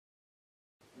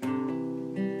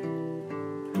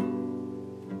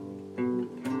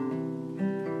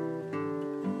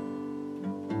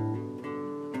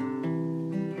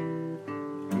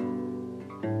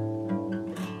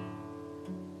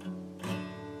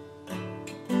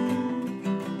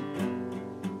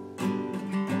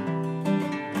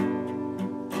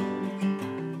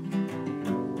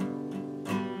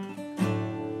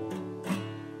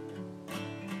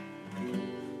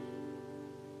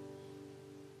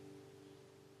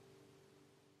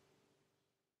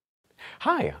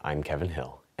Hi, I'm Kevin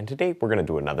Hill, and today we're going to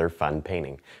do another fun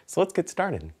painting. So let's get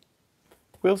started.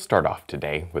 We'll start off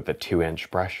today with a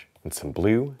 2-inch brush and some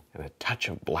blue and a touch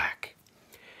of black.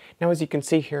 Now as you can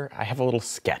see here, I have a little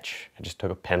sketch. I just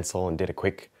took a pencil and did a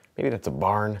quick, maybe that's a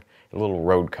barn, and a little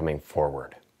road coming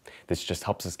forward. This just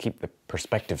helps us keep the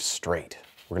perspective straight.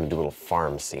 We're going to do a little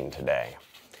farm scene today.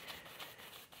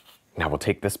 Now we'll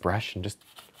take this brush and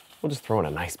we'll just throw in a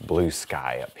nice blue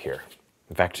sky up here.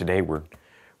 In fact, today we're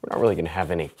not really going to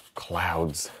have any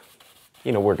clouds.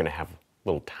 You know, we're going to have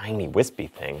little tiny wispy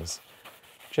things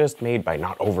just made by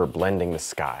not over blending the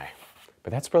sky.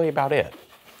 But that's really about it,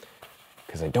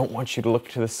 because I don't want you to look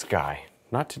to the sky.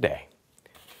 Not today.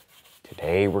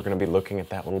 Today we're going to be looking at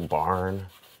that little barn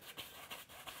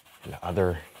and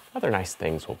other nice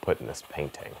things we'll put in this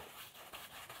painting.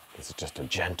 This is just a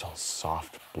gentle,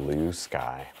 soft blue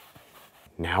sky.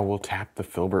 Now we'll tap the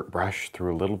filbert brush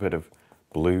through a little bit of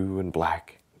blue and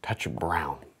black, a touch of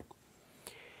brown.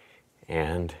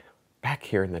 And back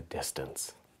here in the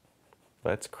distance,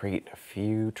 let's create a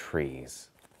few trees.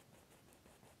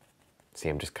 See,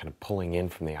 I'm just kind of pulling in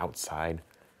from the outside,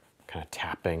 kind of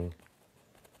tapping,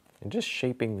 and just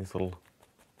shaping these little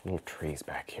trees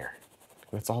back here.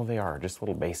 That's all they are, just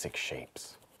little basic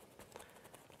shapes.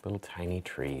 Little tiny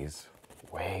trees,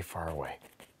 way far away.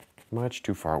 Much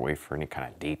too far away for any kind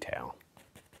of detail.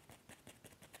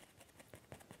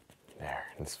 There,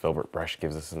 and this filbert brush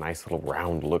gives us a nice little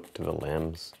round look to the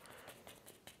limbs.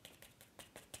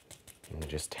 And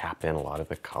just tap in a lot of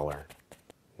the color.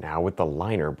 Now with the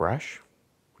liner brush,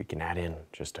 we can add in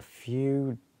just a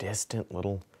few distant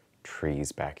little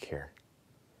trees back here.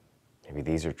 Maybe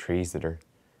these are trees that they're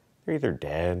either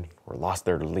dead or lost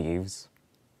their leaves,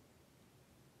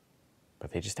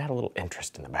 but they just add a little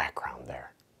interest in the background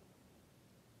there.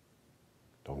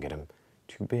 Don't get them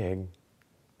too big.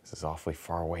 This is awfully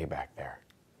far away back there.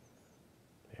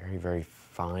 Very, very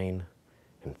fine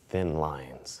and thin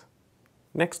lines.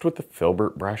 Next, with the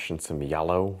filbert brush and some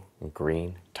yellow and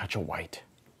green, touch of white,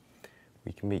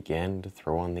 we can begin to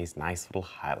throw on these nice little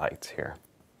highlights here.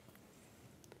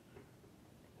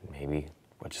 Maybe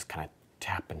we'll just kind of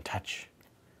tap and touch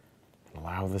and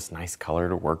allow this nice color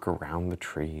to work around the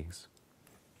trees.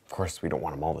 Of course, we don't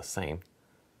want them all the same,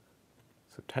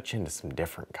 so touch into some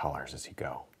different colors as you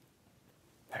go.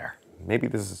 There, maybe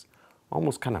this is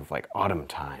almost kind of like autumn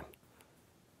time.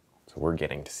 So we're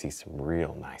getting to see some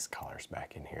real nice colors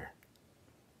back in here.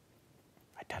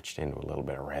 I touched into a little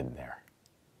bit of red there.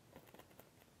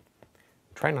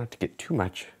 Try not to get too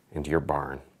much into your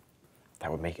barn.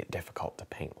 That would make it difficult to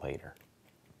paint later.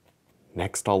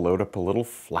 Next, I'll load up a little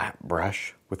flat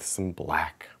brush with some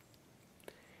black.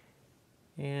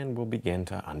 And we'll begin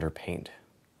to underpaint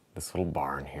this little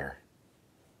barn here.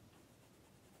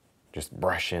 Just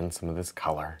brush in some of this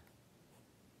color.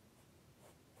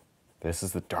 This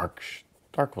is the dark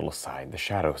little side, the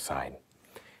shadow side.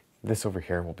 This over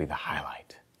here will be the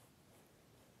highlight.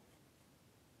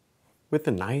 With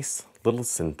a nice little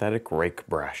synthetic rake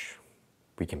brush,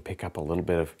 we can pick up a little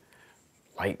bit of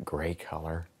light gray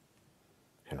color,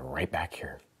 and right back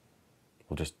here,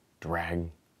 we'll just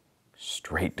drag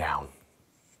straight down.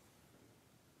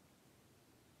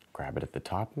 Grab it at the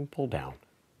top and pull down.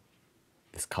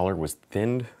 This color was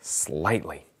thinned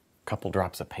slightly, a couple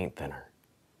drops of paint thinner.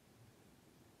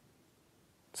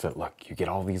 So look, you get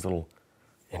all these little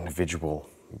individual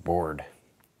board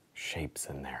shapes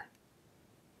in there.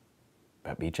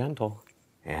 But be gentle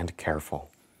and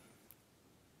careful.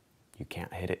 You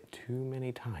can't hit it too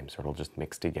many times or it'll just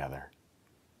mix together.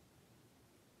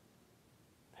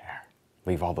 There.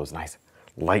 Leave all those nice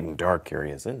light and dark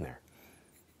areas in there.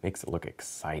 Makes it look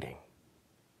exciting.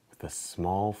 With a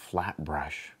small flat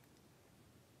brush,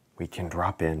 we can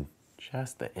drop in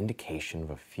just the indication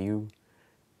of a few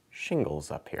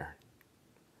shingles up here.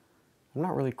 I'm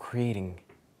not really creating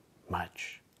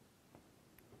much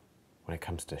when it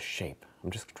comes to shape. I'm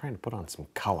just trying to put on some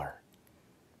color,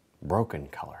 broken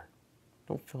color.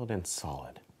 Don't fill it in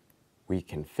solid. We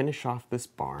can finish off this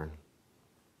barn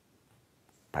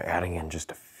by adding in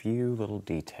just a few little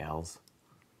details,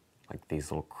 like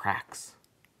these little cracks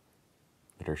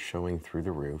that are showing through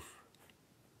the roof.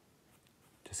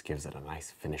 Just gives it a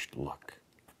nice finished look.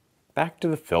 Back to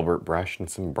the filbert brush and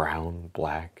some brown,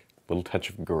 black, little touch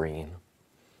of green.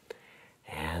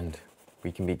 And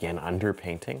we can begin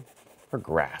underpainting our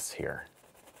grass here.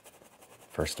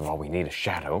 First of all, we need a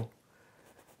shadow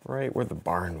right where the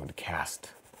barn would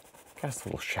cast a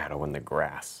little shadow in the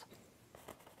grass.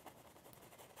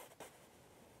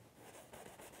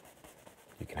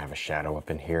 You can have a shadow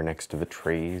up in here next to the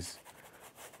trees.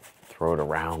 Throw it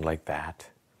around like that.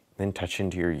 Then touch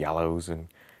into your yellows and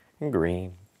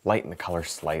green. lighten the color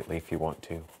slightly if you want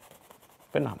to,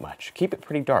 but not much. Keep it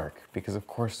pretty dark because, of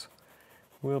course,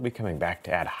 we'll be coming back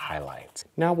to add highlights.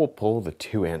 Now we'll pull the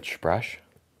 2-inch brush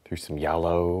through some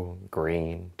yellow,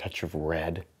 green, touch of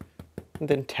red, and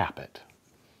then tap it.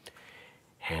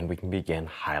 And we can begin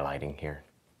highlighting here.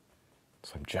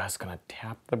 So I'm just going to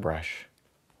tap the brush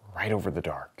right over the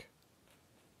dark.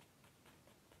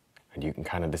 And you can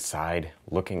kind of decide,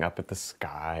 looking up at the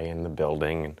sky and the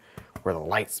building and where the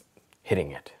light's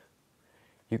hitting it,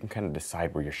 you can kind of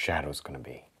decide where your shadow's going to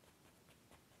be.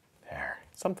 There,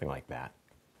 something like that.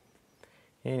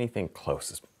 Anything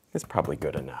close is probably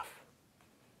good enough.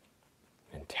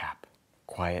 And tap.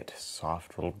 Quiet,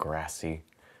 soft, little grassy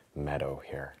meadow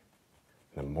here.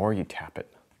 And the more you tap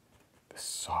it, the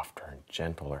softer and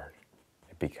gentler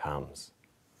it becomes.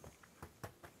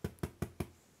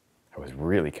 I was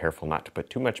really careful not to put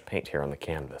too much paint here on the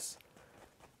canvas,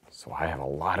 so I have a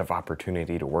lot of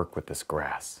opportunity to work with this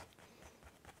grass.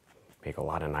 Make a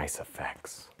lot of nice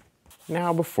effects.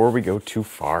 Now, before we go too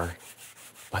far,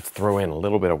 let's throw in a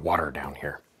little bit of water down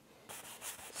here.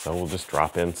 So we'll just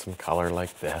drop in some color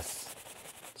like this,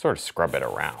 sort of scrub it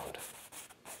around.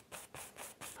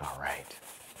 All right.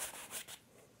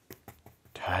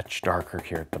 Touch darker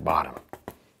here at the bottom.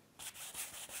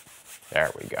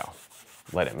 There we go.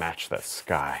 Let it match that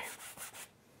sky.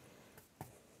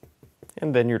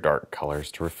 And then your dark colors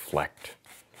to reflect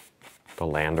the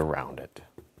land around it.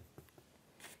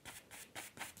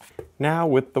 Now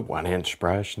with the 1-inch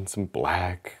brush and some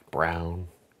black, brown,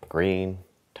 green,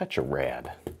 touch of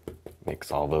red. Mix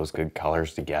all those good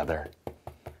colors together.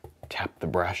 Tap the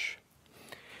brush.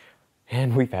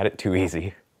 And we've had it too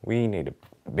easy. We need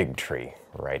a big tree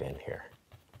right in here.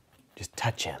 Just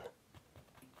touch in.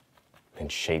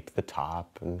 And shape the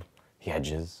top and the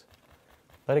edges.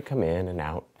 Let it come in and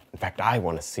out. In fact, I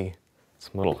want to see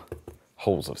some little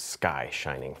holes of sky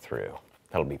shining through.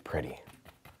 That'll be pretty.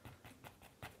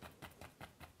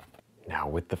 Now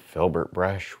with the filbert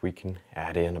brush, we can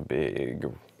add in a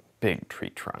big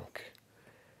tree trunk.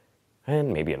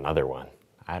 And maybe another one.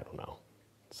 I don't know.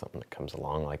 Something that comes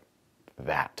along like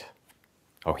that.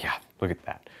 Oh yeah, look at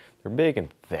that. They're big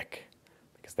and thick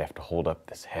because they have to hold up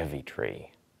this heavy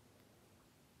tree.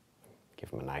 Give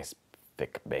them a nice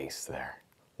thick base there.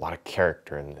 A lot of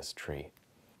character in this tree.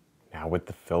 Now with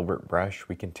the filbert brush,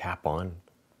 we can tap on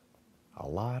a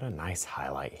lot of nice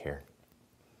highlight here.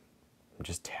 I'm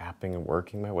just tapping and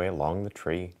working my way along the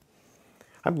tree.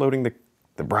 I'm loading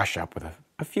the brush up with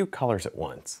a few colors at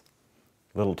once.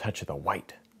 A little touch of the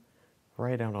white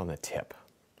right out on the tip.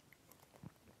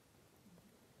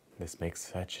 This makes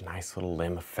such a nice little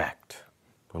limb effect.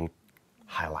 Little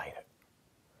highlight.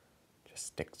 Just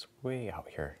sticks way out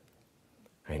here.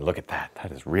 I mean, look at that.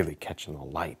 That is really catching the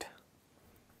light.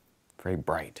 Very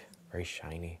bright, very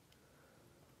shiny,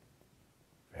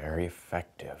 very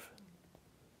effective.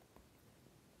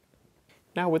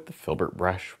 Now with the filbert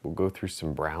brush, we'll go through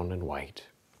some brown and white.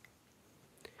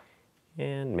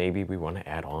 And maybe we want to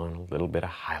add on a little bit of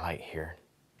highlight here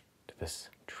to this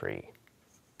tree.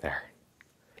 There.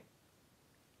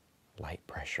 Light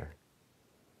pressure.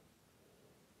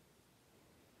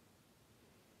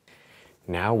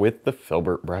 Now with the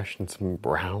filbert brush and some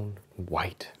brown and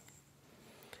white,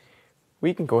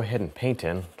 we can go ahead and paint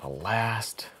in the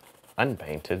last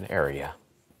unpainted area.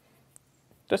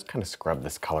 Just kind of scrub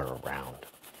this color around.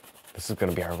 This is going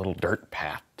to be our little dirt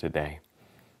path today.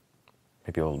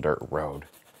 Maybe a little dirt road.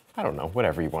 I don't know,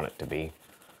 whatever you want it to be.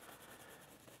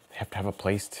 They have to have a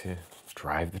place to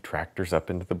drive the tractors up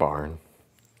into the barn.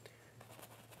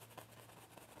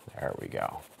 There we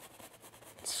go.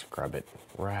 Scrub it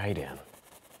right in.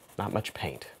 Not much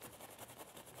paint.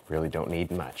 Really don't need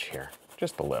much here.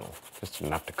 Just a little. Just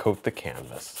enough to coat the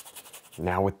canvas.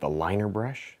 Now with the liner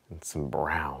brush and some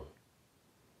brown,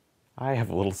 I have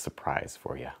a little surprise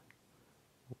for you.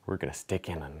 We're going to stick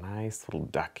in a nice little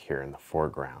duck here in the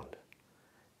foreground.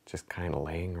 Just kind of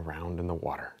laying around in the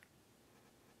water.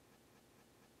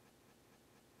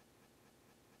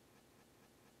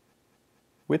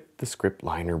 With the script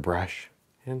liner brush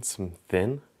and some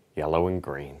thin yellow and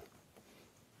green,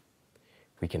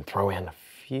 we can throw in a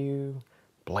few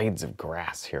blades of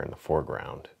grass here in the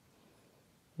foreground.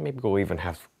 Maybe we'll even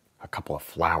have a couple of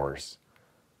flowers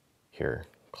here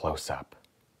close up,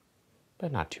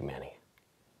 but not too many.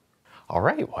 All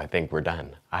right, well, I think we're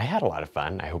done. I had a lot of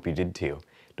fun. I hope you did too.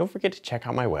 Don't forget to check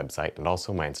out my website and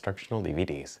also my instructional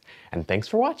DVDs. And thanks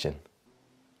for watching.